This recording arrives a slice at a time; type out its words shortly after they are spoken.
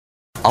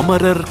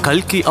அமரர்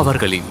கல்கி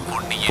அவர்களின்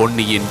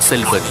பொன்னியின்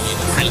செல்வன்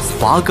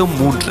பாகம்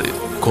 3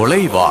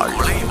 கொலைவாள்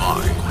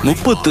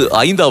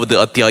 35வது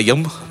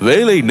அத்தியாயம்.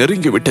 வேலை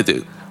நெருங்கிவிட்டது.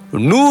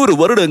 100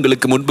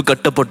 வருடங்களுக்கு முன்பு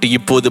கட்டப்பட்டு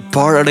இப்போது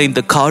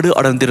பாழடைந்த காடு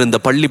அடர்ந்திருந்த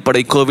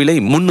பள்ளிப்படை கோவிலை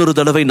 300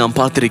 தடவை நாம்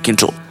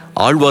பார்த்திருக்கின்றோம்.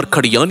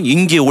 ஆழ்வார்க்கடியான்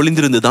இங்கே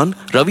ஒளிந்திருந்துதான்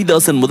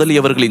ரவிதாசன்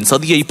முதலியவர்களின்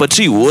சதியை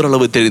பற்றி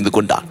ஓரளவு தெரிந்து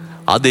கொண்டார்.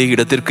 அதே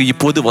இடத்திற்கு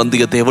இப்போது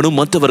வந்தியத்தேவனும்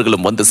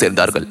மற்றவர்களும் வந்து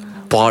சேர்ந்தார்கள்.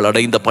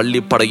 பாழடைந்த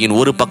பள்ளிப்படையின்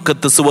ஒரு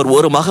பக்கத்து சுவர்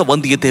ஓரமாக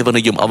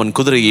வந்தியத்தேவனையும் அவன்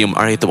குதிரையையும்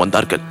அழைத்து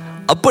வந்தார்கள்.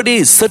 அப்படியே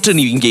சற்று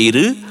நீ இங்கே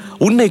இரு,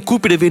 உன்னை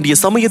கூப்பிட வேண்டிய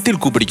சமயத்தில்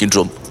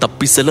கூப்பிடுகின்றோம்.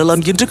 தப்பி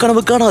செல்லலாம் என்று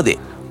கனவு காணாதே.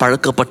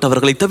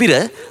 பழக்கப்பட்டவர்களை தவிர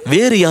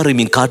வேறு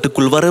யாரும்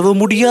காட்டுக்குள் வரவும்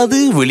முடியாது,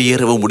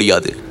 வெளியேறவும்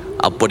முடியாது.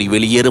 அப்படி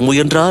வெளியேற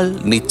முயன்றால்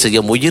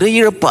நிச்சயம் உயிரை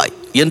இழப்பாய்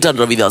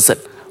என்றான்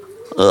ரவிதாசன்.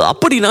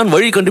 அப்படி நான்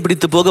வழி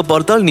கண்டுபிடித்து போக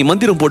பார்த்தால் நீ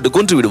மந்திரம் போட்டு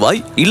கொன்று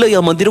விடுவாய்,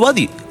 இல்லையா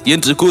மந்திரவாதி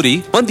என்று கூறி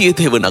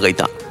வந்தியத்தேவன்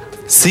நகைத்தான்.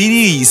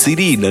 சிரி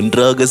சிரி,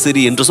 நன்றாக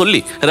சிரி என்று சொல்லி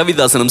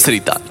ரவிதாசனும்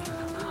சிரித்தார்.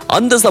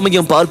 அந்த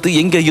சமயம் பார்த்து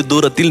எங்கேயோ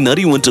தூரத்தில்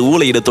நரி ஒன்று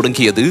ஊளையிடத்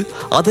தொடங்கியது.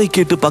 அதை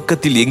கேட்டு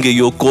பக்கத்தில்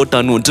எங்கேயோ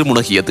கோட்டான் ஒன்று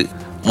முனகியது.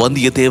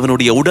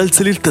 வந்தியத்தேவனுடைய உடல்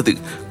சிலிர்த்தது.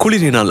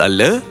 குளிரினால்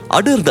அல்ல,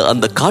 அடர்ந்த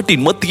அந்த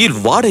காட்டின் மத்தியில்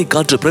வாடை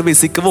காற்று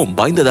பிரவேசிக்கவும்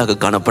பாய்ந்ததாக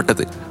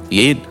காணப்பட்டது.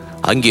 ஏன்,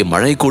 அங்கே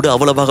மழை கூட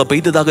அவ்வளவாக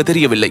பெய்ததாக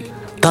தெரியவில்லை.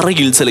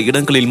 தரையில் சில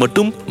இடங்களில்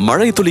மட்டும்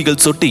மழை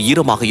துளிகள் சொட்டி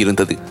ஈரமாக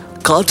இருந்தது.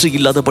 காற்று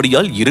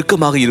இல்லாதபடியால்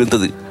இறுக்கமாக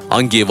இருந்தது.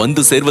 அங்கே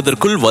வந்து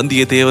சேர்வதற்குள்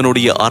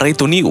வந்தியத்தேவனுடைய அரை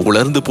துணி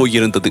உலர்ந்து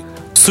போயிருந்தது.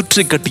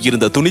 சுற்றி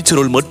கட்டியிருந்த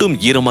துணிச்சுருள் மட்டும்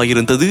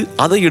ஈரமாயிருந்தது.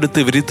 அதை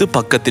எடுத்து விரித்து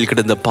பக்கத்தில்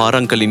கிடந்த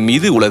பாறாங்கல்லின்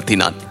மீது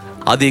உலர்த்தினான்.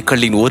 அதே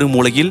கல்லின் ஒரு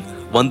மூலையில்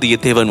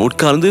வந்தியத்தேவன்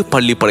உட்கார்ந்து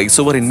பள்ளிப்படை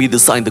சுவரின் மீது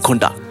சாய்ந்து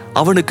கொண்டான்.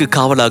 அவனுக்கு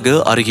காவலாக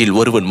அருகில்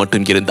ஒருவன்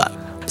மட்டும் இருந்தான்.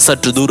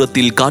 சற்று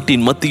தூரத்தில்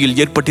காட்டின் மத்தியில்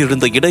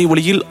ஏற்பட்டிருந்த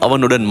இடைவெளியில்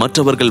அவனுடன்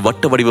மற்றவர்கள்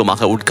வட்ட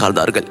வடிவமாக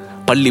உட்கார்ந்தார்கள்.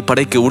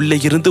 பள்ளிப்படைக்கு உள்ளே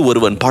இருந்து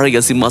ஒருவன் பழைய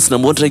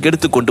சிம்மாசனம் ஒன்றை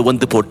எடுத்துக் கொண்டு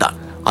வந்து போட்டான்.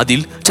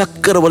 அதில்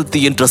சக்கரவர்த்தி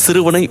என்ற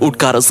சிறுவனை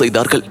உட்கார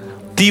செய்தார்கள்.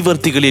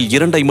 தீவர்த்திகளில்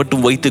 2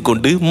 மட்டும் வைத்துக்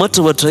கொண்டு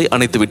மற்றவற்றை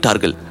அணைத்து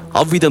விட்டார்கள்.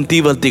 அவ்விதம்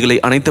தீவர்த்திகளை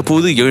அணைத்த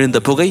போது எழுந்த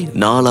புகை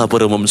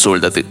நாலாபுரமும்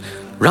சூழ்ந்தது.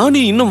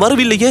 ராணி இன்னும்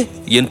வரவில்லையே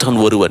என்றான்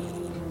ஒருவன்.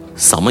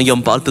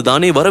 சமயம்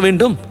பார்த்துதானே வர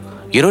வேண்டும்.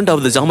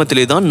 2வது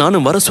ஜாமத்திலே தான்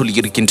நானும் வர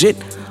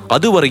சொல்லியிருக்கின்றேன்.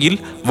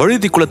 அதுவரையில்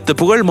வழுதி குலத்து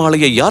புகழ்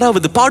மாலையை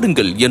யாராவது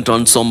பாடுங்கள்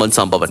என்றான் சோம்பன்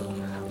சாம்பவன்.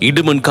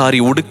 இடுமன்காரி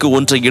உடுக்கு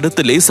ஒன்றை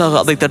எடுத்து லேசாக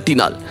அதை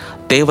தட்டினாள்.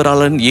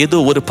 தேவராளன் ஏதோ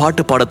ஒரு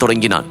பாட்டு பாடத்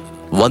தொடங்கினான்.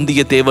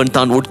 வந்தியத்தேவன்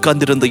தான்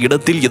உட்கார்ந்திருந்த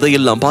இடத்தில்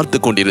இதையெல்லாம் பார்த்து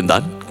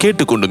கொண்டிருந்தான்,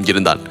 கேட்டுக்கொண்டும்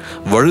இருந்தான்.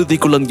 வழுதி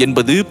குலம்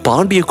என்பது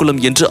பாண்டிய குலம்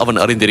என்று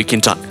அவன்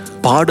அறிந்திருக்கின்றான்.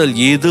 பாடல்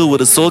ஏதோ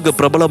ஒரு சோக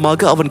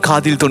பிரபலமாக அவன்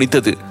காதில்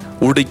தொனித்தது.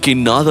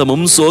 உடுக்கின்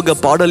நாதமும் சோக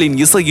பாடலின்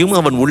இசையும்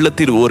அவன்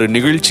உள்ளத்தில் ஒரு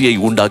நிகழ்ச்சியை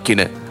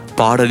உண்டாக்கின.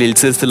 பாடலில்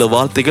சில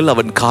வார்த்தைகள்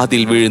அவன்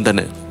காதில் விழுந்தன.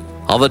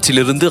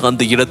 அவற்றிலிருந்து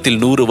அந்த இடத்தில்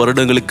 100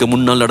 வருடங்களுக்கு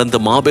முன்னால் நடந்த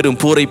மாபெரும்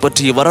போரை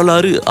பற்றிய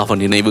வரலாறு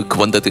அவன் நினைவுக்கு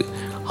வந்தது.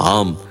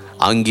 ஆம்,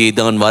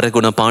 அங்கேதான்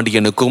வரகுண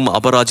பாண்டியனுக்கும்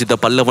அபராஜித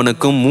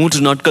பல்லவனுக்கும்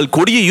 3 நாட்கள்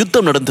கொடிய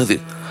யுத்தம் நடந்தது.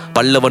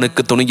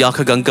 பல்லவனுக்கு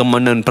துணையாக கங்கம்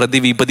மன்னன்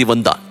பிரதிவிபதி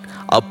வந்தான்.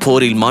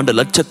 அப்போரில் மாண்ட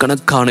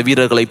லட்சக்கணக்கான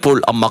வீரர்களைப்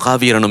போல்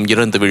அம்மகாவீரனும்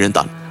இறந்து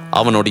விழுந்தான்.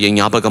 அவனுடைய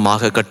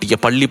ஞாபகமாக கட்டிய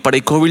பள்ளிப்படை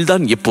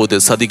கோவில்தான் இப்போது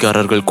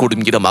சதிகாரர்கள்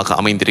கூடும் இடமாக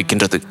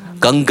அமைந்திருக்கின்றது.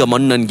 கங்க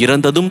மன்னன்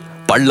இறந்ததும்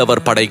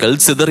பல்லவர்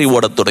படைகள் சிதறி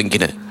ஓடத்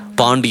தொடங்கின.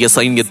 பாண்டிய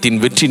சைன்யத்தின்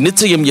வெற்றி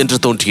நிச்சயம் என்று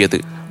தோன்றியது.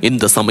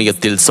 இந்த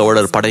சமயத்தில்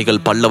சோழர்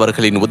படைகள்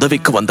பல்லவர்களின்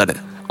உதவிக்கு வந்தன.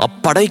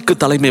 அப்படைக்கு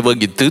தலைமை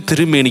வகித்து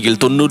திருமேனியில்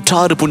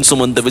 96 புன்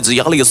சுமந்த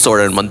விஜயாலய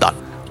சோழன் வந்தான்.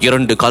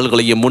 2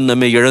 கால்களையும்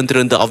முன்னமே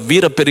இழந்திருந்த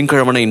அவ்வீர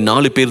பெருங்கிழவனை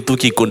 4 பேர்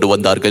தூக்கி கொண்டு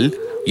வந்தார்கள்.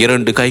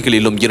 2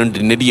 கைகளிலும்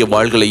 2 நெடிய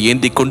வாள்களை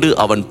ஏந்திக் கொண்டு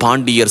அவன்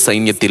பாண்டியர்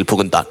சைன்யத்தில்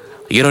புகுந்தான்.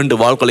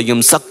 2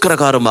 வாள்களையும்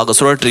சக்கரகாரமாக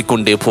சுழற்றிக்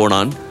கொண்டே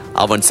போனான்.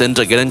 அவன் சென்ற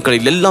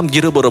இடங்களில் எல்லாம்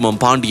இருபுறமும்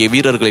பாண்டிய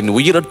வீரர்களின்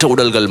உயிரற்ற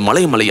உடல்கள்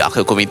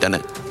மலைமலையாக குவிந்தன.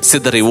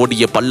 சிதறி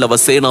ஓடிய பல்லவ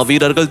சேனா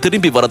வீரர்கள்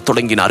திரும்பி வரத்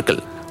தொடங்கினார்கள்.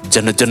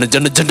 ஜன ஜன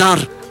ஜன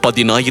ஜனார்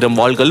 10,000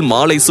 வாள்கள்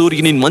மாலை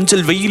சூரியனின்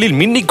மஞ்சள் வெயிலில்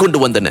மின்னிக் கொண்டு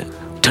வந்தன.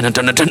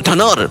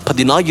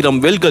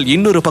 10,000 வேல்கள்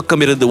இன்னொரு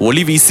பக்கம் இருந்து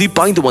ஒளி வீசி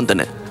பாய்ந்து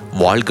வந்தன.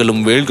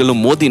 வாள்களும்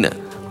வேல்களும் மோதின.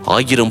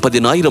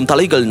 1000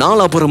 தலைகள்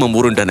நாலாபுரமும்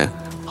உருண்டன.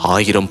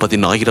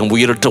 1000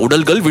 உயிரற்ற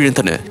உடல்கள்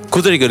விழுந்தன.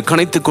 குதிரைகள்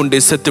கனைத்துக் கொண்டே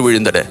செத்து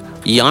விழுந்தன.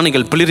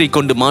 யானைகள் பிளிரிக்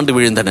கொண்டு மாண்டு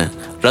விழுந்தன.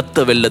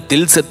 இரத்த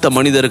வெள்ளத்தில் செத்த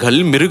மனிதர்கள்,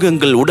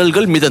 மிருகங்கள்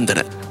உடல்கள் மிதந்தன.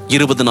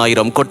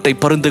 20,000 கொட்டை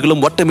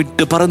பருந்துகளும்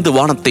வட்டமிட்டு பறந்து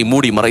வானத்தை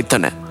மூடி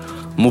மறைத்தன.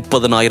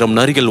 30,000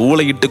 நரிகள்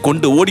ஊளையிட்டு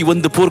கொண்டு ஓடி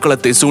வந்து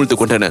போர்க்களத்தை சூழ்ந்து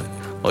கொண்டன.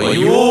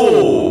 ஐயோ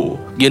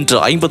என்று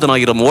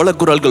 50,000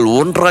 ஓலக்குரல்கள்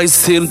ஒன்றாய்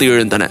சேர்ந்து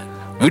எழுந்தன.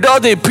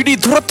 விடாதே, பிடி,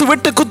 துரத்து,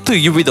 வெட்டு, குத்து,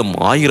 இவ்விதம்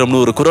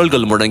 1000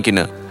 குரல்கள் முழங்கின.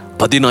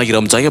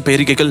 10,000 ஜய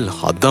பேரிகைகள்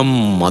அதம்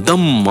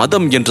மதம்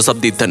மதம் என்று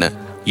சப்தித்தன.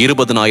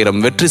 20,000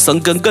 வெற்றி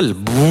சங்கங்கள்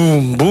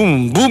பூம் பூம்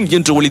பூம்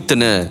என்று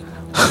ஒலித்தன.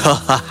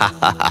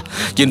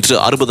 என்று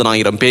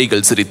 60,000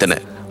 பேய்கள் சிரித்தன.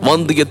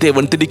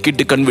 வந்தியத்தேவன்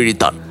திடுக்கிட்டு கண்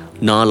விழித்தான்.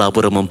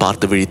 நாலாபுரமும்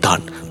பார்த்து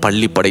விழித்தான்.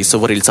 பள்ளிப்படை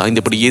சுவரில்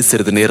சாய்ந்தபடியே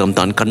சிறிது நேரம்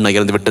தான்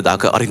கண்ணயர்ந்து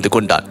விட்டதாக அறிந்து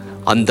கொண்டான்.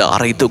 அந்த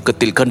அரை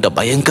தூக்கத்தில் கண்ட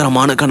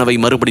பயங்கரமான கனவை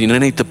மறுபடி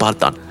நினைத்து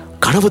பார்த்தான்.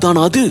 கனவுதான்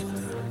அது?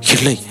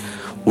 இல்லை,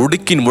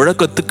 உடுக்கின்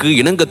முழக்கத்துக்கு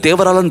இணங்க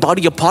தேவராளன்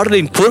பாடிய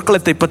பாடலின்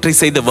போர்க்களத்தை பற்றி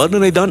செய்த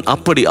வர்ணனை தான்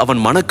அப்படி அவன்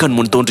மனக்கண்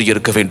முன்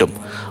தோன்றியிருக்க வேண்டும்.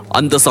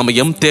 அந்த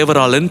சமயம்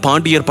தேவராளன்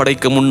பாண்டியர்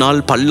படைக்கு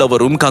முன்னால்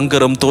பல்லவரும்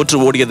கங்கரும் தோற்று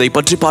ஓடியதை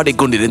பற்றி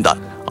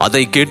பாடிக்கொண்டிருந்தார்.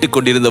 அதை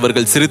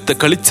கேட்டுக்கொண்டிருந்தவர்கள் சிரித்த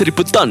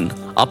களிச்சிரிப்புத்தான்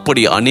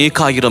அப்படி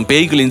அநேகாயிரம்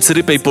பேய்களின்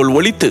சிரிப்பை போல்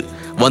ஒலித்து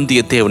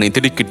வந்தியத்தேவனை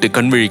திடுக்கிட்டு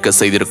கண்விழிக்க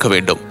செய்திருக்க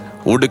வேண்டும்.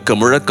 உடுக்க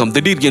முழக்கம்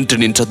திடீர் என்று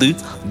நின்றது.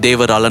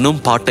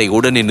 தேவராளனும் பாட்டை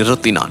உடனே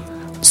நிறுத்தினான்.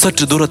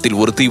 சற்று தூரத்தில்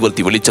ஒரு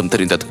தீவர்த்தி வெளிச்சம்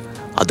தெரிந்தது.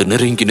 அது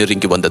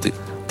நெருங்கி வந்தது.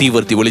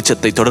 தீவர்த்தி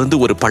வெளிச்சத்தை தொடர்ந்து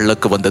ஒரு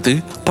பல்லக்கு வந்தது.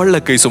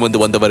 பல்லக்கை சுமந்து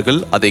வந்தவர்கள்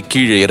அதை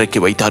கீழே இறக்கி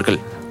வைத்தார்கள்.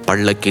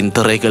 பல்லக்கின்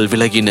திரைகள்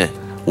விலகின.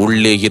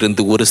 உள்ளே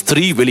இருந்து ஒரு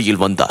ஸ்திரீ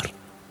வெளியில் வந்தார்.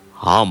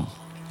 ஆம்,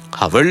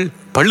 அவள்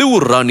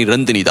பழுவூர் ராணி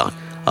நந்தினிதான்.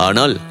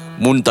 ஆனால்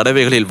முன்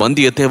தடவைகளில்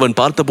வந்தியத்தேவன்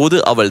பார்த்தபோது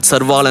அவள்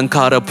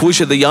சர்வாலங்கார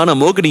பூஷிதையான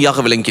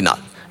மோகினியாக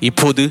விளங்கினாள்.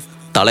 இப்போது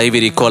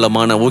தலைவிரி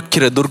கோலமான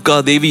உக்கிர துர்கா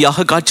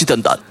தேவியாக காட்சி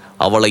தந்தாள்.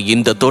 அவளை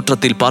இந்த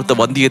தோற்றத்தில் பார்த்த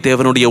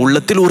வந்தியத்தேவனுடைய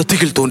உள்ளத்தில் ஒரு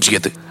திகில்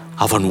தோன்றியது.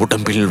 அவன்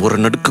உடம்பில் ஒரு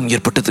நடுக்கம்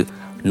ஏற்பட்டது.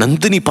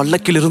 நந்தினி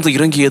பல்லக்கில் இருந்து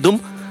இறங்கியதும்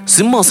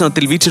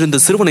சிம்மாசனத்தில் வீற்றிருந்த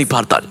சிறுவனை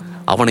பார்த்தாள்.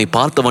 அவனை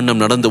பார்த்த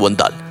வண்ணம் நடந்து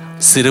வந்தாள்.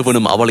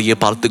 சிறுவனும் அவளையே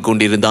பார்த்து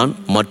கொண்டிருந்தான்.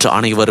 மற்ற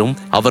அனைவரும்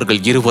அவர்கள்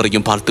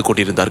இருவரையும் பார்த்து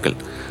கொண்டிருந்தார்கள்.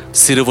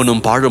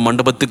 சிறுவனும் பாழும்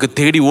மண்டபத்துக்கு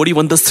தேடி ஓடி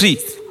வந்த ஸ்ரீ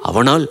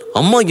அவனால்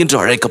அம்மா என்று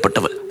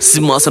அழைக்கப்பட்டவள்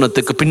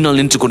சிம்மாசனத்துக்கு பின்னால்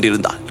நின்று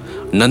கொண்டிருந்தாள்.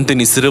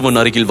 நந்தினி சிறுவன்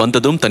அருகில்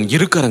வந்ததும் தன்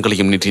இரு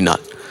கரங்களையும்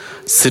நீட்டினாள்.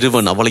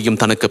 சிறுவன் அவளையும்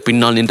தனக்கு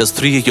பின்னால் நின்ற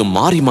ஸ்திரீயையும்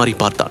மாறி மாறி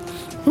பார்த்தான்.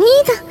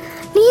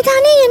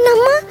 நீதானே என்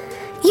அம்மா?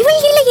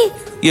 இவள் இல்லையே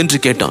என்று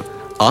கேட்டான்.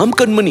 ஆம்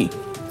கண்மணி.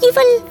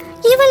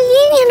 இவள்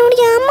ஏன்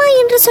என்னுடைய அம்மா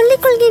என்று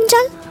சொல்லிக்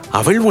கொள்கின்றாள்?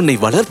 அவள் உன்னை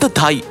வளர்த்த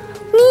தாய்.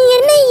 நீ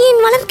என்னை ஏன்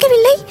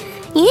வளர்க்கவில்லை?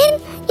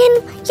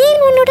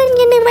 ஏன் உன்னுடன்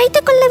என்னை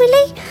வைத்துக்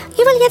கொள்ளவில்லை?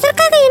 இவள்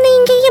எதற்காக என்னை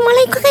இங்கேயே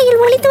மலை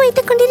குகையில் ஒளித்து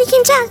வைத்துக்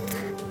கொண்டிருக்கின்றாள்?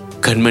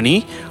 கண்மணி,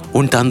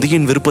 உன்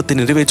தந்தையின் விருப்பத்தை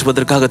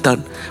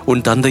நிறைவேற்றுவதற்காகத்தான்.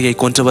 உன் தந்தையை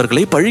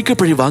கொன்றவர்களை பழிக்கு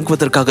பழி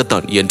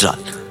வாங்குவதற்காகத்தான்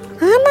என்றாள்.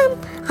 ஆமாம்,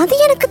 அது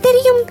எனக்கு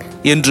தெரியும்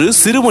என்று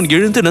சிறுவன்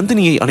எழுந்து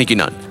நந்தினியை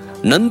அணுகினான்.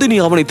 நந்தினி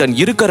அவனை தன்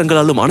இரு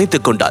கரங்களாலும்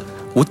அணைத்துக் கொண்டாள்.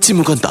 உச்சி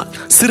முகந்தான்.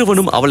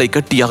 சிறுவனும் அவளை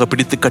கட்டியாக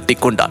பிடித்து கட்டி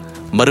கொண்டான்.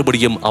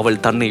 மறுபடியும்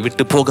அவள் தன்னை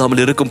விட்டு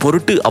போகாமல் இருக்கும்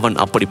பொருட்டு அவன்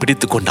அப்படி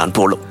பிடித்துக் கொண்டான்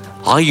போலும்.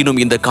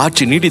 ஆயினும் இந்த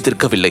காட்சி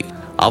நீடித்திருக்கவில்லை.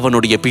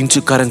 அவனுடைய பிஞ்சு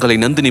கரங்களை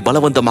நந்தினி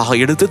பலவந்தமாக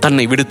எடுத்து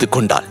தன்னை விடுத்துக்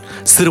கொண்டாள்.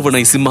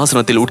 சிறுவனை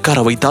சிம்மாசனத்தில் உட்கார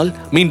வைத்தால்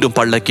மீண்டும்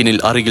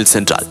பல்லக்கினில் அருகில்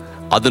சென்றாள்.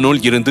 அதனுள்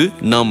இருந்து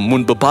நாம்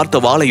முன்பு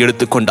பார்த்த வாளை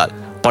எடுத்துக் கொண்டாள்.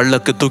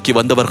 பல்லக்கு தூக்கி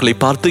வந்தவர்களை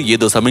பார்த்து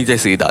ஏதோ சமிஞ்சை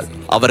செய்தாள்.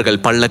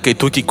 அவர்கள் பல்லக்கை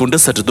தூக்கி கொண்டு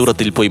சற்று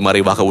தூரத்தில் போய்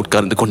மறைவாக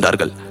உட்கார்ந்து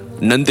கொண்டார்கள்.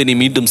 நந்தினி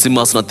மீண்டும்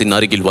சிம்மாசனத்தின்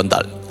அருகில்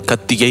வந்தாள்.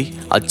 கத்தியை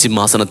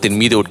அச்சிம்மாசனத்தின்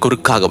மீது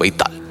குறுக்காக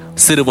வைத்தாள்.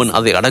 சிறுவன்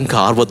அதை அடங்க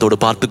ஆர்வத்தோடு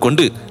பார்த்து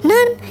கொண்டு,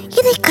 நான்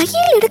இதை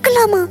கையில்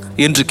எடுக்கலாமா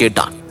என்று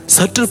கேட்டான்.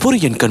 சற்று பொறு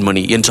என்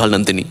கண்மணி என்றாள்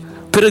நந்தினி.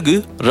 பிறகு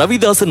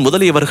ரவிதாசன்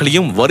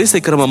முதலியவர்களையும் வரிசை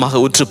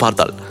கிரமமாக உற்று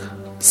பார்த்தாள்.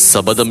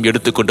 சபதம்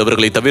எடுத்துக்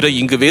கொண்டவர்களை தவிர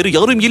இங்கு வேறு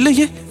யாரும்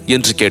இல்லையே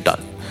என்று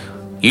கேட்டாள்.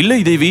 இல்லை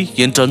தேவி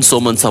என்றான்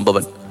சோமன்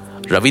சம்பவன்.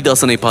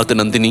 ரவிதாசனை பார்த்து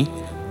நந்தினி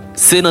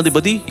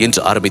சேனாதிபதி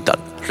என்று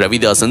ஆரம்பித்தாள்.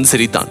 ரவிதாசன்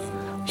சிரித்தான்.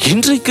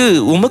 இன்றைக்கு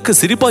உமக்கு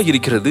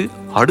சிரிப்பாயிருக்கிறது.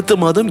 அடுத்த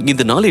மாதம்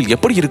இந்த நாளில்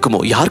எப்படி இருக்குமோ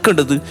யார்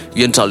கண்டது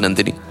என்றாள்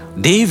நந்தினி.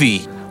 தேவி,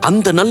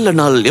 அந்த நல்ல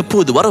நாள்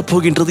எப்போது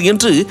வரப்போகின்றது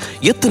என்று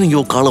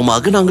எத்தனையோ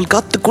காலமாக நாங்கள்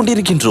காத்துக்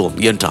கொண்டிருக்கின்றோம்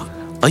என்றான்.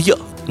 ஐயா,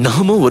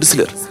 நாம ஒரு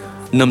சிலர்.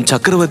 நம்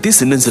சக்கரவர்த்தி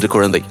சின்னஞ்சிறு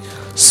குழந்தை.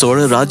 சோழ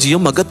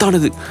ராஜ்யம்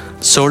மகத்தானது.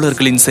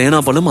 சோழர்களின்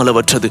சேனாபலம்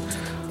அளவற்றது.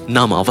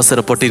 நாம்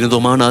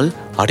அவசரப்பட்டிருந்தோமானால்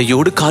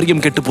அடையோடு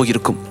காரியம் கெட்டு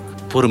போயிருக்கும்.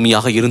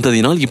 பொறுமையாக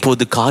இருந்ததினால்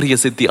இப்போது காரிய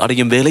சித்தி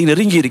அடையும் வேலை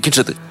நெருங்கி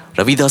இருக்கின்றது.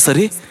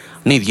 ரவிதாசரே,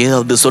 நீர்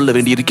ஏதாவது சொல்ல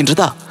வேண்டி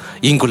இருக்கின்றதா?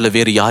 இங்குள்ள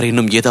வேறு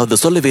யாரேனும் ஏதாவது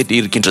சொல்ல வேண்டி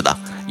இருக்கின்றதா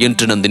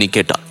என்று நந்தினி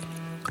கேட்டாள்.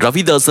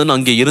 ரவிதாசன்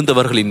அங்கே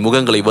இருந்தவர்களின்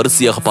முகங்களை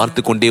வரிசையாக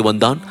பார்த்து கொண்டே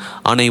வந்தான்.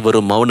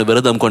 அனைவரும் மௌன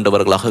விரதம்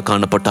கொண்டவர்களாக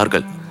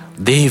காணப்பட்டார்கள்.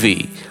 தேவி,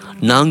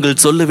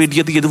 நாங்கள் சொல்ல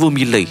வேண்டியது எதுவும்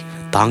இல்லை.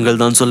 தாங்கள்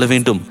தான் சொல்ல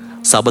வேண்டும்.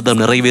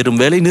 சபதம் நிறைவேறும்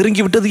வேலை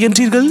நெருங்கிவிட்டது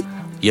என்றீர்கள்.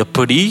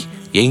 எப்படி,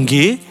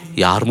 எங்கே,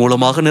 யார்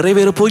மூலமாக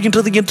நிறைவேறப்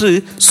போகின்றது என்று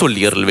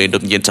சொல்லியறல்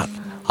வேண்டும் என்றான்.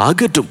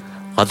 ஆகட்டும்,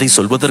 அதை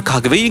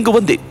சொல்வதற்காகவே இங்கு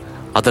வந்தேன்.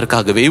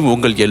 அதற்காகவே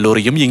உங்கள்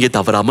எல்லோரையும் இங்கே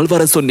தவறாமல்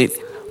வர சொன்னேன்.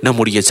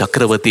 நம்முடைய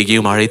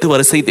சக்கரவர்த்தியையும் அழைத்து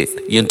வர செய்தேன்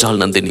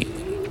என்றாள் நந்தினி.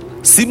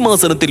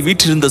 சிம்மாசனத்தில்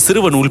வீற்றிருந்த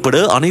சிறுவன் உள்பட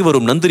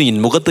அனைவரும்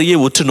நந்தினியின் முகத்தையே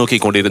உற்று நோக்கி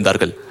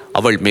கொண்டிருந்தார்கள்.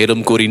 அவள்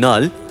மேலும்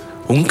கூறினாள்,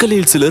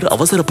 உங்களில் சிலர்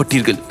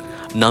அவசரப்பட்டீர்கள்.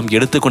 நாம்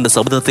எடுத்துக்கொண்ட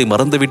சபதத்தை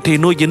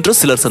மறந்துவிட்டேனோ என்று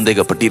சிலர்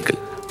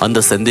சந்தேகப்பட்டீர்கள்.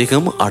 அந்த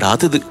சந்தேகம்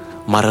அடாதது.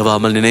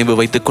 மறவாமல் நினைவு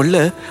வைத்துக் கொள்ள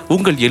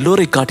உங்கள்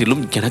எல்லோரை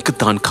காட்டிலும்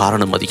எனக்குத்தான்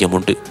காரணம் அதிகம்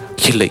உண்டு.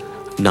 இல்லை,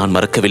 நான்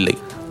மறக்கவில்லை.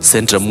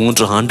 சென்ற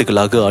 3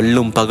 ஆண்டுகளாக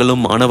அள்ளும்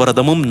பகலும்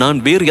அனவரதமும் நான்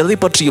வேறு எதை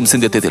பற்றியும்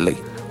சிந்தித்ததில்லை.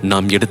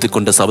 நாம்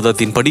எடுத்துக்கொண்ட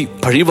சபதத்தின்படி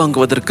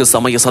பழிவாங்குவதற்கு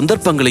சமய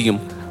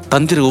சந்தர்ப்பங்களையும்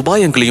தந்திர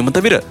உபாயங்களையும்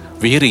தவிர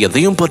வேறு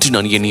எதையும் பற்றி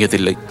நான்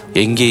எண்ணியதில்லை.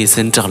 எங்கே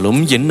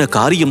சென்றாலும், என்ன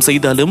காரியம்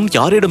செய்தாலும்,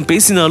 யாரிடம்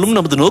பேசினாலும்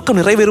நமது நோக்கம்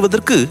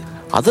நிறைவேறுவதற்கு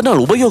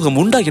அதனால் உபயோகம்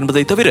உண்டா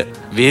என்பதை தவிர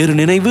வேறு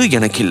நினைவு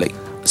எனக்கில்லை.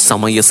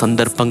 சமய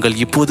சந்தர்ப்பங்கள்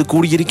இப்போது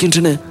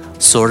கூடியிருக்கின்றன.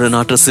 சோழ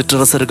நாட்டு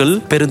சிற்றரசர்கள்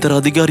பெருந்தர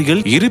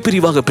அதிகாரிகள் இரு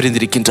பிரிவாக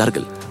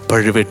பிரிந்திருக்கின்றார்கள்.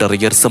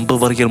 பழுவேட்டரையர்,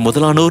 சம்புவரையர்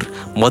முதலானோர்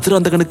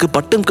மதுராந்தகனுக்கு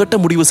பட்டம் கட்ட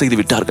முடிவு செய்து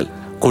விட்டார்கள்.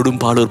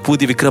 கொடும்பாளூர்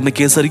பூதி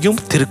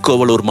விக்ரமகேசரியும்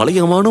திருக்கோவலூர்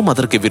மலையமானும்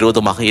அதற்கு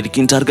விரோதமாக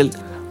இருக்கின்றார்கள்.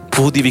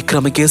 பூதி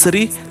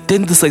விக்ரமகேசரி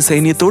தென் திசை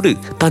சைனியத்தோடு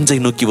தஞ்சை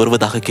நோக்கி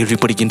வருவதாக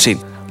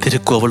கேள்விப்படுகின்றேன்.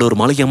 திருக்கோவலூர்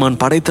மலையமான்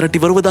படை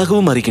திரட்டி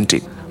வருவதாகவும்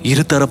அறிகின்றேன்.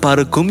 இரு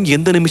தரப்பாருக்கும்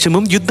எந்த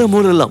நிமிஷமும் யுத்தம்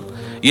மூழலாம்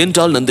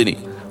என்றாள் நந்தினி.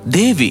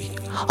 தேவி,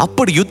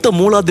 அப்படி யுத்தம்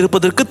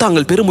மூளாதிருப்பதற்கு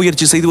தாங்கள் பெரும்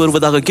முயற்சி செய்து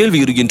வருவதாக கேள்வி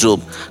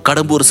இருக்கின்றோம்.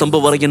 கடம்பூர்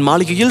சம்புவரையன்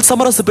மாளிகையில்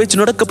சமரச பேச்சு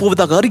நடக்கப்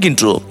போவதாக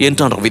அறிகின்றோம்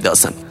என்றான்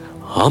ரவிதாசன்.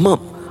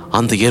 ஆமாம்,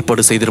 அந்த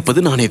ஏற்பாடு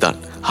செய்திருப்பது நானேதான்.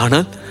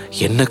 ஆனால்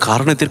என்ன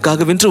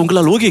காரணத்திற்காகவென்று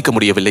உங்களால் ஊகிக்க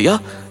முடியவில்லையா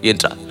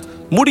என்றார்.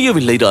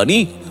 முடியவில்லை ராணி.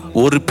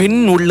 ஒரு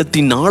பெண்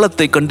உள்ளத்தின்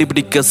ஆழத்தை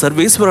கண்டுபிடிக்க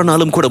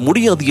சர்வேஸ்வரனாலும் கூட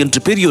முடியாது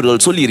என்று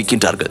பெரியோர்கள் சொல்லி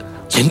இருக்கின்றார்கள்.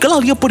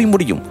 எங்களால் எப்படி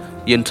முடியும்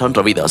என்றான்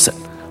ரவிதாசன்.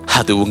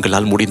 அது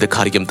உங்களால் முடிந்த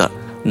காரியம்தான்.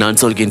 நான்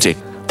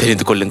சொல்கின்றேன்,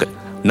 தெரிந்து கொள்ளுங்கள்.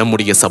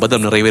 நம்முடைய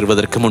சபதம்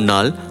நிறைவேறுவதற்கு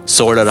முன்னால்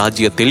சோழ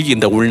ராஜ்யத்தில்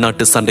இந்த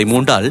உள்நாட்டு சண்டை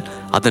மூண்டால்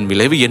அதன்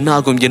விளைவு என்ன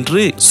ஆகும்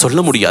என்று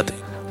சொல்ல முடியாது.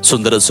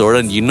 சுந்தர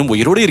சோழன் இன்னும்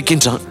உயிரோடு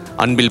இருக்கின்றான்.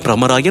 அன்பில்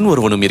பிரமராயன்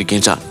ஒருவனும்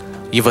இருக்கின்றான்.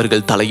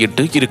 இவர்கள்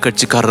தலையிட்டு இரு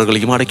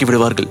கட்சிக்காரர்களையும் அடக்கி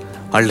விடுவார்கள்.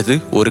 அல்லது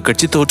ஒரு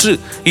கட்சி தோற்று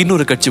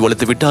இன்னொரு கட்சி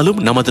வளர்த்து விட்டாலும்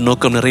நமது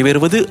நோக்கம்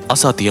நிறைவேறுவது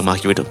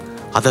அசாத்தியமாகிவிடும்.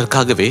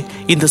 அதற்காகவே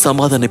இந்த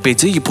சமாதான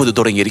பேச்சை இப்போது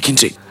தொடங்கி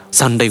இருக்கின்றேன்.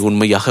 சண்டை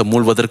உண்மையாக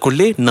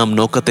மூழ்வதற்குள்ளே நம்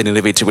நோக்கத்தை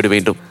நிறைவேற்றி விட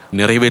வேண்டும்.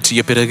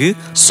 நிறைவேற்றிய பிறகு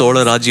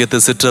சோழ ராஜ்யத்து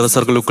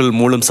சிற்றரசர்களுக்குள்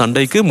மூலம்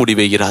சண்டைக்கு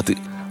முடிவே இராது.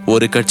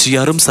 ஒரு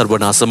கட்சியாரும்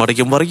சர்வநாசம்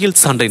அடையும் வரையில்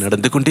சண்டை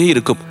நடந்து கொண்டே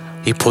இருக்கும்.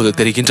 இப்போது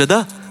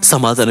தெரிகின்றதா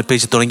சமாதான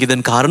பேச்சு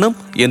தொடங்கியதன் காரணம்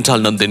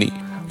என்றாள் நந்தினி.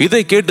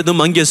 இதை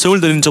கேட்டதும் அங்கே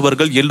சூழ்ந்து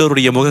நின்றவர்கள்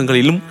எல்லோருடைய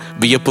முகங்களிலும்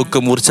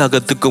வியப்புக்கும்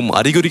உற்சாகத்துக்கும்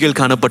அறிகுறிகள்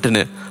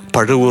காணப்பட்டன.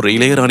 பழுவூர்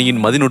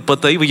இளையராணியின்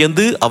மதிநுட்பத்தை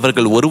வியந்து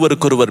அவர்கள்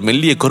ஒருவருக்கொருவர்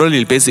மெல்லிய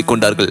குரலில் பேசிக்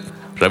கொண்டார்கள்.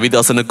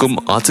 ரவிதாசனுக்கும்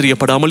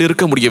ஆச்சரியப்படாமல்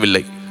இருக்க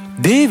முடியவில்லை.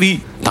 தேவி,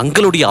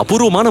 தங்களுடைய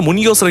அபூர்வமான முன்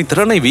யோசனை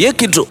திறனை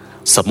வியக்கின்றோம்.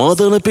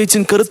 சமாதான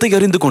பேச்சின் கருத்தை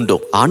அறிந்து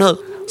கொண்டோம். ஆனால்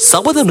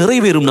சபதம்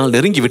நிறைவேறும் நாள்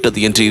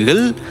நெருங்கிவிட்டது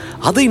என்றீர்கள்.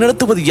 அதை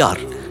நடத்துவது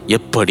யார்,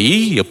 எப்படி,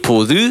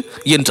 எப்போது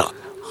என்றார்.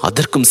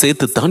 அதற்கும்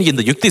சேர்த்துத்தான்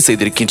இந்த யுக்தி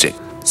செய்திருக்கின்றேன்.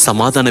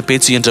 சமாதான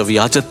பேச்சு என்ற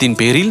வியாஜத்தின்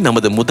பேரில்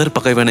நமது முதற்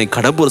பகைவனை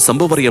கடம்பூர்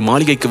சம்புவரையர்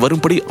மாளிகைக்கு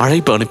வரும்படி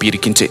அழைப்பு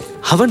அனுப்பியிருக்கின்றேன்.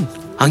 அவன்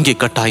அங்கே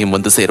கட்டாயம்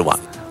வந்து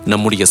சேருவான்.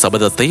 நம்முடைய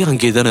சபதத்தை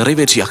அங்கேதான்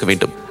நிறைவேற்றியாக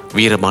வேண்டும்.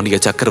 வீரபாண்டிய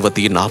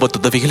சக்கரவர்த்தியின்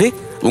ஆபத்துதவிகளே,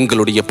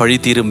 உங்களுடைய பழி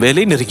தீரும்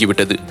வேலை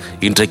நெருங்கிவிட்டது.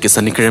 இன்றைக்கு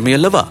சனிக்கிழமை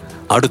அல்லவா?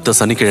 அடுத்த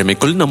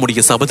சனிக்கிழமைக்குள்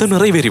நம்முடைய சபதம்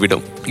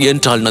நிறைவேறிவிடும்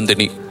என்றாள்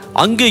நந்தினி.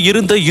 அங்கே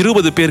இருந்த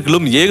 20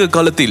 பேர்களும் ஏக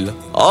காலத்தில்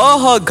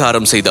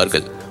ஆகாகாரம்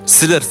செய்தார்கள்.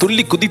 சிலர்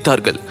துள்ளி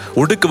குதித்தார்கள்.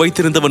 உடுக்கு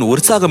வைத்திருந்தவன்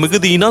உற்சாக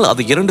மிகுதியினால்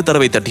அதை 2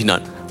 தடவை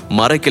தட்டினான்.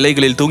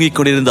 மரக்கிளைகளில் தூங்கிக்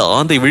கொண்டிருந்த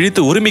ஆந்தை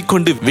விழித்து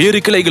உரிமிக்கொண்டு வேறு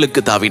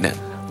கிளைகளுக்கு தாவின.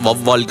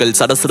 வவ்வால்கள்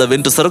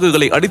சடசடவென்று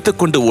சரகுகளை அடித்துக்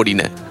கொண்டு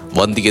ஓடின.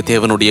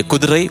 வந்தியத்தேவனுடைய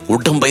குதிரை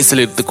உடம்பை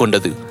சிலிர்த்துக்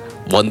கொண்டது.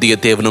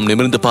 வந்தியத்தேவனும்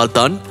நிமிர்ந்து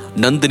பார்த்தான்.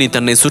 நந்தினி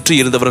தன்னை சுற்றி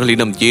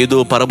இருந்தவர்களிடம் ஏதோ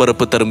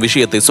பரபரப்பு தரும்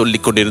விஷயத்தை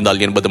சொல்லிக்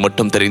கொண்டிருந்தாள் என்பது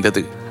மட்டும்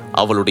தெரிந்தது.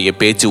 அவளுடைய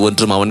பேச்சு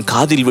ஒன்றும் அவன்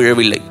காதில்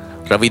விழவில்லை.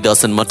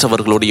 ரவிதாசன்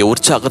மற்றவர்களுடைய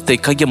உற்சாகத்தை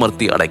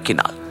கையமர்த்தி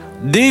அடக்கினார்.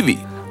 தேவி,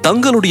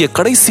 தங்களுடைய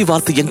கடைசி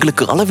வார்த்தை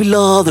எங்களுக்கு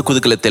அளவில்லாத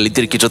குதூகலத்தை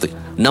அளித்திருக்கிறது.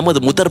 நமது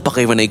முதற்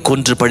பகைவனை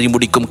கொன்று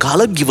பழிமுடிக்கும்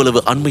காலம் இவ்வளவு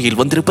அண்மையில்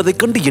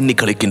வந்திருப்பதைக் கண்டு எண்ணி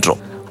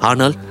கழிக்கின்றோம்.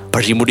 ஆனால்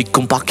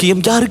பழிமுடிக்கும்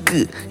பாக்கியம் யாருக்கு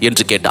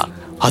என்று கேட்டார்.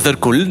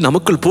 அதற்குள்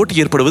நமக்குள் போட்டி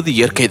ஏற்படுவது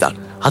இயற்கைதான்.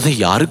 அதை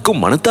யாருக்கும்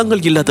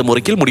மனத்தாங்கள் இல்லாத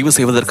முறையில் முடிவு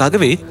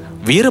செய்வதற்காகவே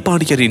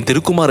வீரபாண்டியரின்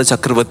திருக்குமார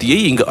சக்கரவர்த்தியை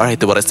இங்கு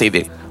அழைத்து வர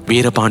செய்தேன்.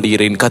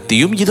 வீரபாண்டியரின்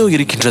கத்தியும் இதோ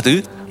இருக்கின்றது.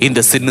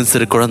 இந்த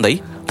சிறு குழந்தை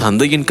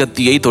தந்தையின்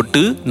கத்தியை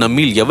தொட்டு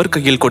நம்மில் எவர்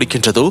கையில்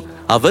கொடுக்கின்றதோ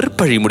அவர்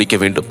பழி முடிக்க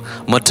வேண்டும்.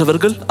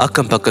 மற்றவர்கள்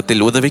அக்கம்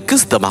பக்கத்தில் உதவிக்கு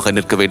சித்தமாக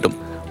நிற்க வேண்டும்.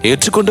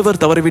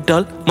 ஏற்றுக்கொண்டவர்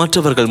தவறிவிட்டால்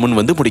மற்றவர்கள் முன்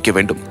வந்து முடிக்க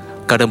வேண்டும்.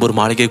 கடம்பூர்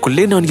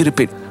மாளிகைக்குள்ளே நான்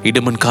இருப்பேன்.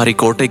 இடுமன்காரி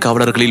கோட்டை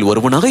காவலர்களில்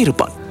ஒருவனாக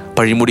இருப்பான்.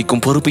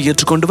 பழிமுடிக்கும் பொறுப்பு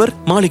ஏற்றுக்கொண்டவர்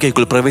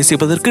மாளிகைக்குள்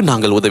பிரவேசிப்பதற்கு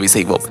நாங்கள் உதவி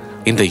செய்வோம்.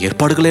 இந்த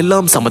ஏற்பாடுகள்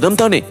எல்லாம் சம்மதம்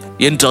தானே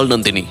என்றாள்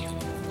நந்தினி.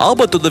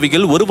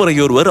 ஆபத்துதவிகள்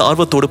ஒருவரையொருவர்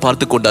ஆர்வத்தோடு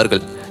பார்த்து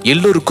கொண்டார்கள்.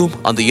 எல்லோருக்கும்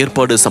அந்த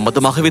ஏற்பாடு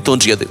சம்மதமாகவே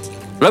தோன்றியது.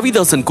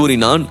 ரவிதாசன்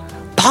கூறினான்,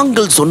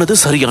 தாங்கள் சொன்னது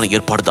சரியான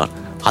ஏற்பாடுதான்.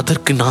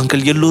 அதற்கு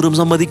நாங்கள் எல்லோரும்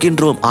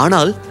சம்மதிக்கின்றோம்.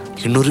 ஆனால்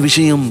இன்னொரு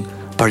விஷயம்,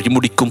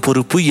 பழிமுடிக்கும்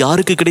பொறுப்பு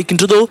யாருக்கு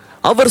கிடைக்கின்றதோ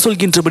அவர்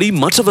சொல்கின்றபடி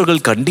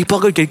மற்றவர்கள்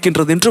கண்டிப்பாக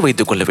கேட்கின்றது என்று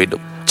வைத்துக் கொள்ள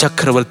வேண்டும்.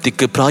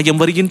 சக்கரவர்த்திக்கு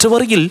பிராயம் வருகின்ற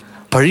வரையில்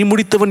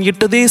பழிமுடித்தவன்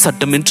இட்டதே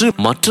சட்டம் என்று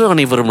மற்ற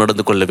அனைவரும்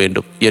நடந்து கொள்ள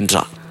வேண்டும்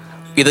என்றார்.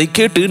 இதை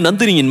கேட்டு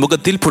நந்தினியின்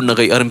முகத்தில்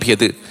புன்னகை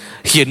அரும்பியது.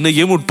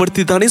 என்னையும்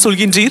உட்படுத்தித்தானே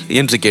சொல்கின்றீர்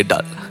என்று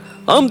கேட்டார்.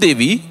 ஆம்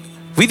தேவி,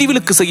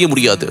 விதிவிலக்கு செய்ய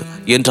முடியாது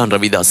என்றான்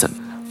ரவிதாசன்.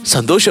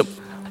 சந்தோஷம்.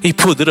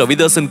 இப்போது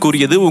ரவிதாசன்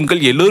கூறியது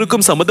உங்கள்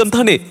எல்லோருக்கும் சம்மதம்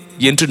தானே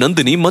என்று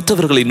நந்தினி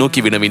மற்றவர்களை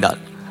நோக்கி வினவினார்.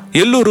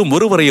 எல்லோரும்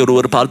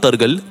ஒருவரையொருவர்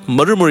பார்த்தார்கள்.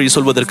 மறுமொழி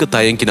சொல்வதற்கு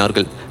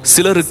தயங்கினார்கள்.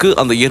 சிலருக்கு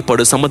அந்த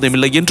ஏற்பாடு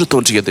சம்மதமில்லை என்று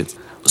தோன்றியது.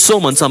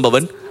 சோமன்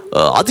சம்பவன்,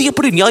 அது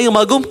எப்படி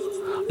நியாயமாகும்?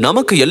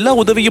 நமக்கு எல்லா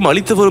உதவியும்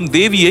அளித்து வரும்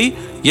தேவியை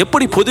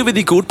எப்படி பொது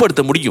விதிக்கு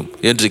உட்படுத்த முடியும்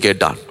என்று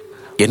கேட்டான்.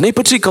 என்னை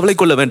பற்றி கவலை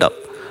கொள்ள வேண்டாம்.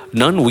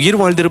 நான் உயிர்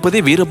வாழ்ந்திருப்பதே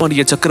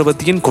வீரபாண்டிய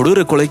சக்கரவர்த்தியின் கொடூர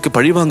கொலைக்கு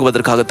பழி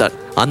வாங்குவதற்காகத்தான்.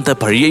 அந்த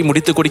பழியை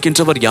முடித்துக்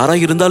கொடுக்கின்றவர்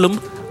யாராயிருந்தாலும்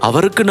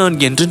அவருக்கு நான்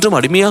என்றென்றும்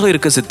அடிமையாக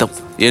இருக்க சித்தம்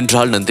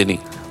என்றாள் நந்தினி.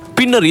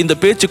 பின்னர் இந்த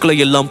பேச்சுக்களை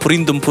எல்லாம்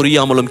புரிந்தும்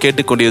புரியாமலும்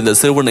கேட்டுக்கொண்டிருந்த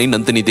சிறுவனை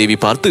நந்தினி தேவி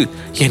பார்த்து,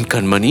 என்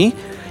கண்மணி,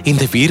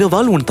 இந்த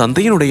வீரவாள் உன்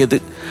தந்தையினுடையது.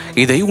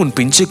 இதை உன்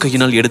பிஞ்சு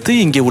கையினால் எடுத்து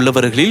இங்கே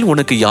உள்ளவர்களில்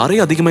உனக்கு யாரை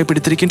அதிகமாய்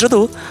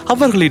பிடித்திருக்கின்றதோ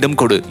அவர்களிடம்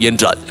கொடு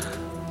என்றாள்.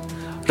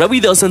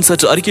 ரவிதாசன்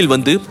சற்று அருகில்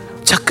வந்து,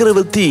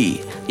 சக்கரவர்த்தி,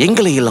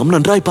 எங்களை எல்லாம்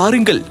நன்றாய்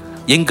பாருங்கள்.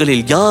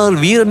 எங்களில் யார்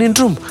வீரன்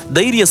என்றும்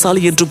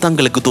தைரியசாலி என்றும்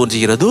தங்களுக்கு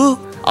தோன்றுகிறதோ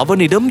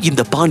அவனிடம்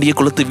இந்த பாண்டிய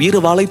குலத்து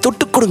வீரவாளை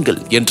தொட்டுக் கொடுங்கள்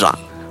என்றான்.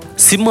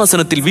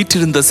 சிம்மாசனத்தில்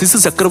வீற்றிருந்த சிசு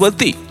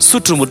சக்கரவர்த்தி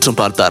சுற்றுமுற்றும்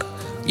பார்த்தார்.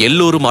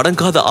 எல்லோரும்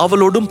அடங்காத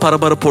ஆவலோடும்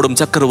பரபரப்போடும்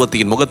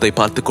சக்கரவர்த்தியின் முகத்தை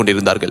பார்த்துக்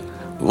கொண்டிருந்தார்கள்.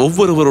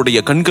 ஒவ்வொருவருடைய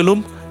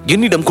கண்களும்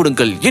என்னிடம்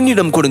கொடுங்கள்,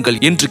 என்னிடம் கொடுங்கள்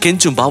என்று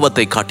கெஞ்சும்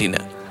பாவத்தை காட்டின.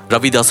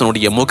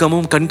 ரவிதாசனுடைய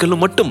முகமும்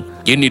கண்களும் மட்டும்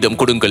என்னிடம்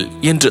கொடுங்கள்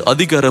என்று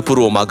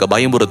அதிகாரப்பூர்வமாக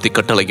பயமுறுத்தி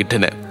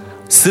கட்டளையிட்டன.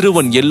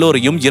 சிறுவன்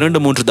எல்லோரையும்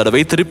 2-3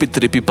 தடவை திருப்பி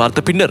திருப்பி பார்த்த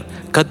பின்னர்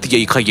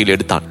கத்தியை கையில்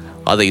எடுத்தான்.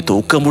 அதை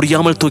தூக்க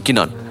முடியாமல்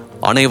தூக்கினான்.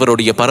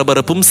 அனைவருடைய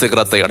பரபரப்பும்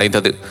சிகரத்தை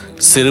அடைந்தது.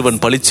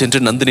 சிறுவன் பளிச்சென்று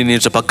நந்தினி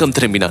நின்ற பக்கம்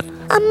திரும்பினான்.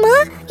 அம்மா,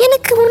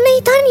 எனக்கு உன்னை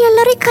தான்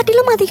எல்லாரை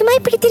காட்டிலும்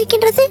அதிகமாய்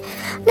பிடித்திருக்கின்றது.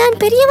 நான்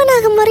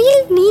பெரியவனாகும்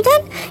வரையில்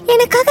நீதான்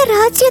எனக்காக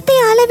ராஜ்யத்தை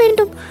ஆள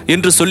வேண்டும்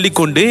என்று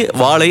சொல்லிக்கொண்டே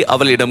வாளை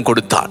அவளிடம்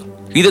கொடுத்தான்.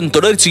 இதன்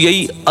தொடர்ச்சியை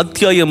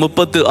அத்தியாயம்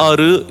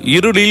 36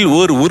 இருளில்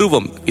ஓர்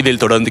உருவம்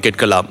இதில் தொடர்ந்து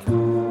கேட்கலாம்.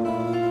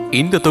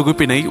 இந்த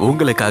தொகுப்பினை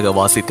உங்களுக்காக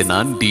வாசித்து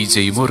நான்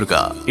டிஜே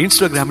முருகா.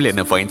 இன்ஸ்டாகிராமில்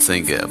என்ன ஃபைண்ட்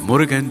செய்யுங்க,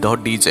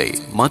 murugan.dj,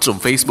 மற்றும்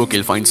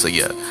ஃபேஸ்புக்கில் ஃபைண்ட்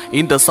செய்ய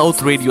இந்த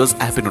சவுத் ரேடியோஸ்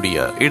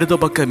ஆப்பினுடைய இடது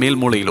பக்க மேல்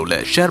மூலையில்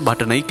உள்ள ஷேர்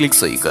பட்டனை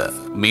கிளிக் செய்யுங்க.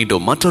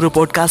 மீண்டும் மற்றொரு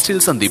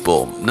பாட்காஸ்டில்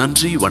சந்திப்போம்.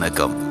 நன்றி,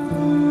 வணக்கம்.